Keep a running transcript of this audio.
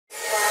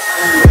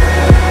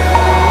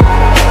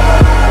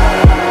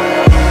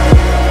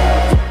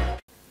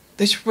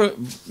This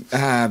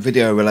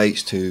video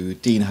relates to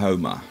Dean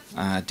Homer.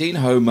 Dean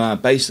Homer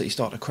basically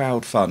started a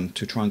crowdfund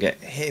to try and get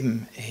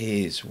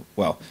his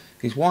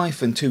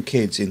wife and 2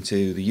 kids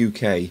into the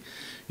UK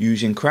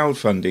using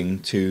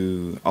crowdfunding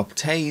to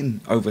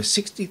obtain over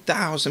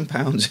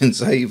 £60,000 in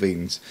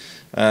savings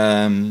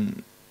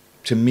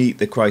to meet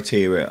the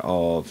criteria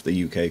of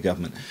the UK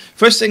government.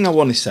 First thing I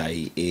want to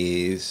say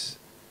is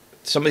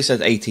somebody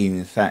says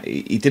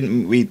he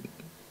didn't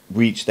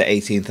reach the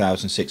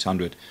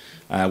 18,600.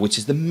 Which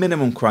is the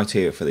minimum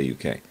criteria for the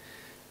UK.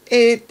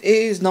 It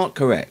is not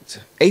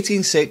correct.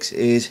 18.6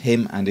 is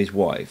him and his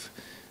wife.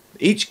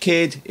 Each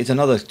kid is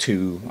another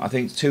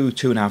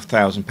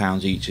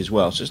 £2,500 each as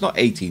well. So it's not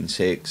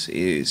 18.6,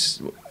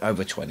 it's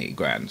over 20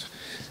 grand.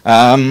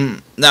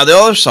 Now the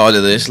other side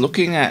of this,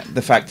 looking at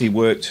the fact he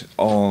worked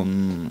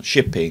on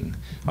shipping,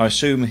 I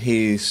assume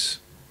his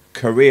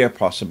career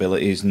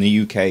possibilities in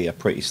the UK are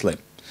pretty slim.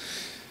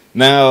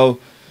 Now,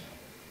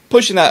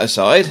 pushing that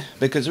aside,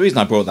 because the reason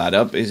I brought that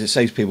up is it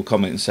saves people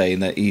commenting saying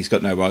that he's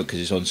got no right because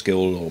he's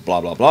unskilled or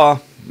blah blah blah.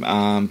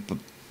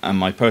 And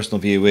my personal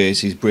view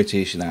is he's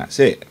British and that's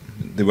it.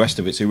 The rest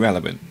of it's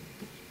irrelevant.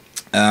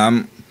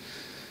 Asking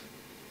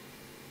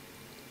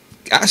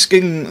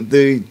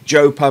the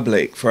Joe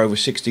public for over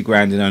 60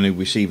 grand and only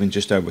receiving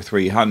just over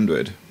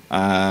 300.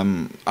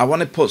 I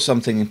want to put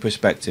something in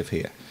perspective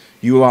here.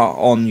 You are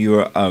on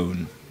your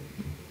own.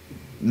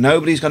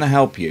 Nobody's going to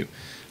help you.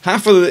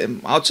 Half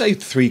of I'd say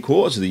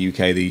 3/4 of the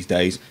UK these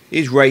days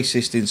is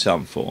racist in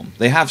some form.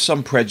 They have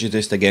some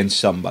prejudice against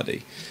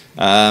somebody.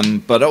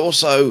 But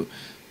also,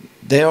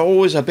 they're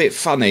always a bit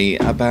funny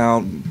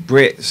about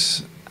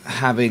Brits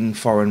having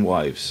foreign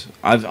wives.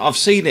 I've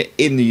seen it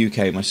in the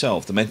UK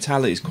myself. The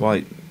mentality is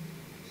quite...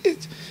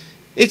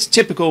 It's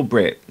typical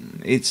Brit.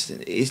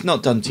 It's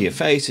not done to your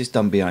face, it's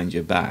done behind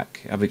your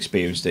back. I've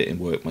experienced it in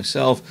work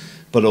myself,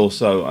 but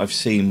also I've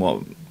seen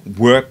what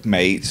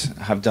workmates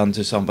have done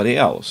to somebody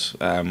else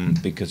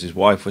because his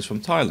wife was from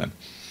Thailand.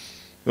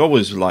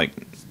 Always like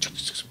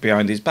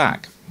behind his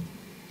back.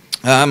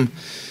 But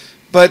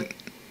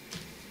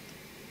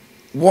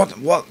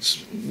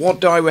what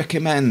do I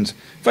recommend?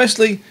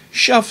 Firstly,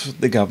 shove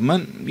the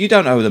government. You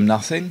don't owe them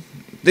nothing.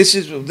 This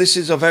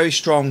is a very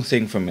strong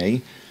thing for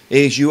me.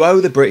 Is you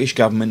owe the British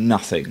government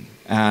nothing.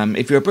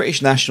 If you're a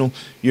British national,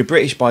 you're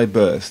British by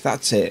birth.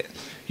 That's it.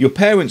 Your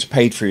parents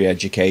paid for your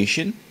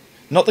education,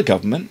 not the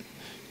government.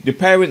 Your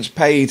parents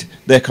paid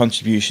their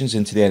contributions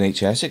into the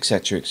NHS,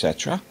 etc.,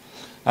 etc.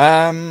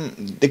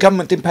 The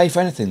government didn't pay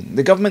for anything.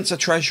 The government's a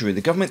treasury. The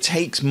government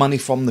takes money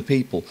from the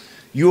people.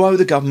 You owe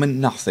the government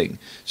nothing.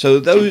 So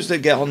those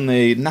that get on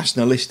the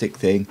nationalistic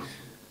thing,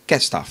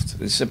 get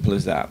stuffed. As simple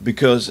as that.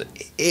 Because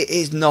it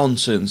is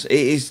nonsense. It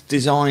is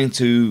designed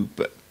to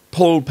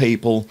pull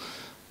people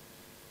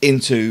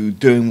into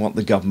doing what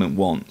the government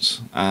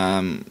wants.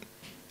 And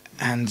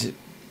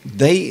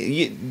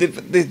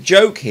the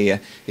joke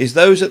here is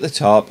those at the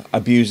top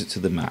abuse it to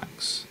the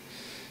max.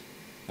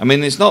 I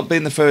mean, it's not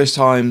been the first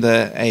time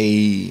that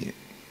a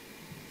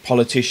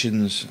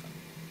politician's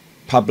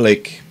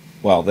public,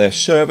 well, their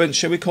servants,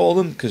 shall we call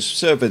them, because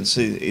servants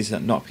is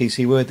not a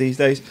PC word these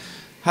days,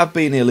 have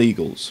been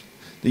illegals.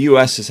 The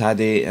US has had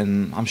it,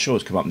 and I'm sure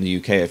it's come up in the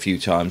UK a few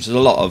times. There's a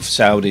lot of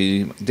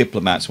Saudi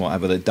diplomats and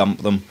whatever that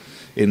dump them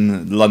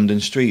in London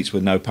streets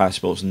with no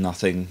passports and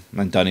nothing,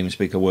 and don't even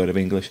speak a word of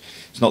English.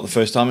 It's not the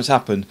first time it's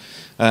happened,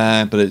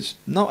 but it's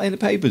not in the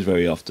papers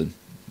very often.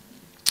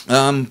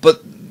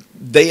 But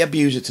they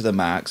abuse it to the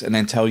max and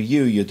then tell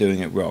you you're doing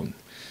it wrong.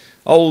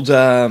 Old,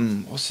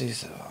 what's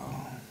his...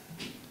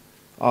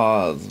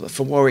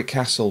 from Warwick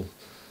Castle.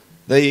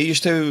 They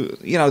used to,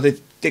 they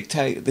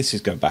dictate... This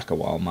is going back a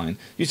while, mine.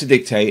 Used to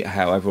dictate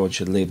how everyone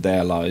should live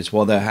their lives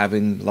while they're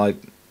having, like,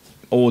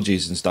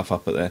 orgies and stuff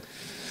up at there.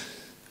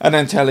 And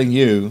then telling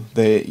you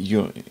that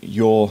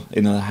you're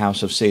in a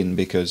house of sin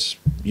because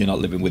you're not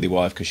living with your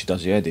wife because she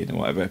does your head in or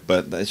whatever.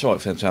 But it's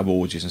right for them to have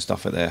orgies and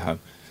stuff at their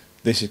home.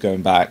 This is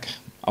going back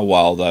a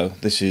while, though.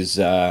 This is,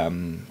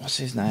 what's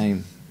his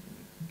name?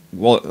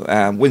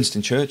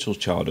 Winston Churchill's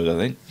childhood, I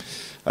think.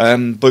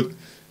 But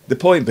the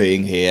point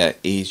being here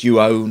is you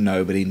owe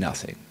nobody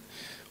nothing.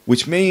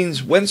 Which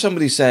means when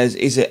somebody says,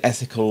 is it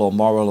ethical or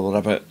moral or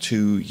whatever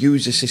to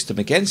use the system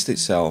against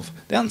itself,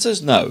 the answer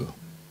is no.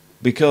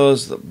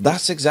 Because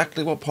that's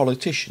exactly what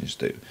politicians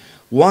do.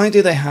 Why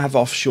do they have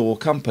offshore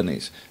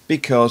companies?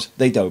 Because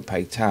they don't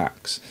pay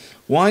tax.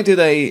 Why do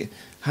they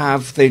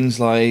have things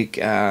like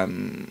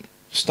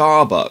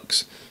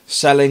Starbucks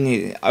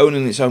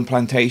owning its own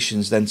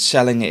plantations, then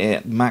selling it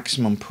at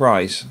maximum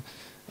price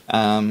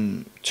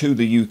to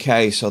the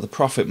UK, so the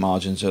profit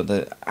margins are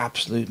the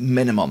absolute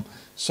minimum,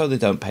 so they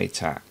don't pay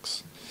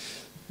tax?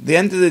 At the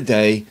end of the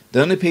day,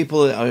 the only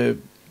people that are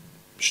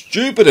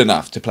stupid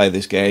enough to play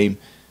this game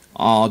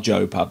are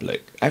Joe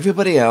public.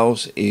 Everybody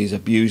else is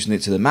abusing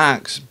it to the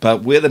max,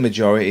 but we're the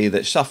majority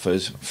that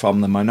suffers from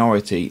the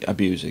minority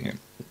abusing it.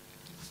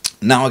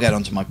 Now I get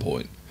on to my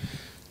point.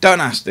 Don't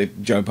ask the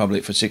Joe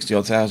public for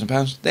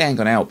 £60,000. They ain't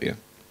going to help you.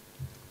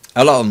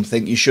 A lot of them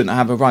think you shouldn't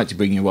have a right to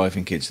bring your wife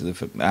and kids to the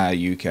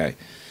UK.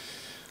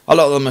 a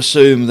lot of them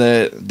assume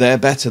they're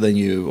better than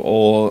you,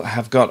 or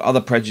have got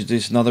other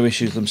prejudice and other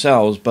issues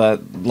themselves,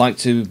 but like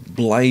to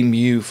blame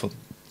you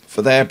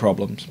for their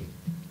problems.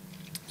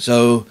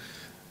 So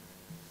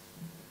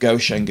go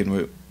Schengen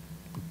route.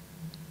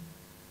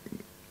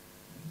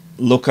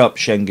 Look up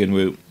Schengen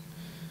route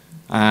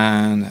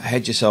and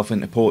head yourself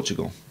into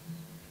Portugal.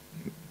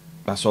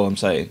 That's all I'm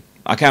saying.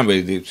 I can't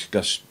really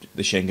discuss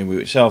the Schengen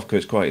route itself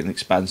because it's quite an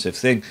expansive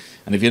thing,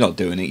 and if you're not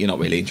doing it, you're not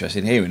really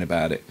interested in hearing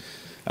about it.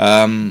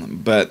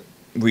 But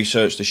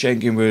research the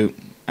Schengen route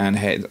and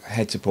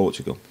head to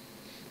Portugal.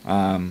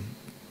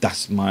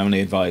 That's my only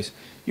advice.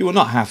 You will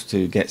not have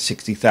to get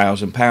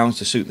 £60,000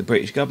 to suit the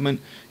British government.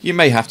 You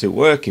may have to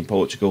work in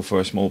Portugal for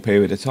a small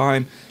period of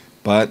time,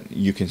 but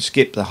you can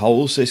skip the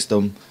whole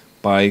system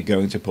by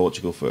going to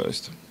Portugal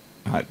first.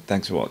 Alright,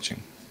 thanks for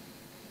watching.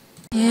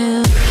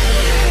 Yeah.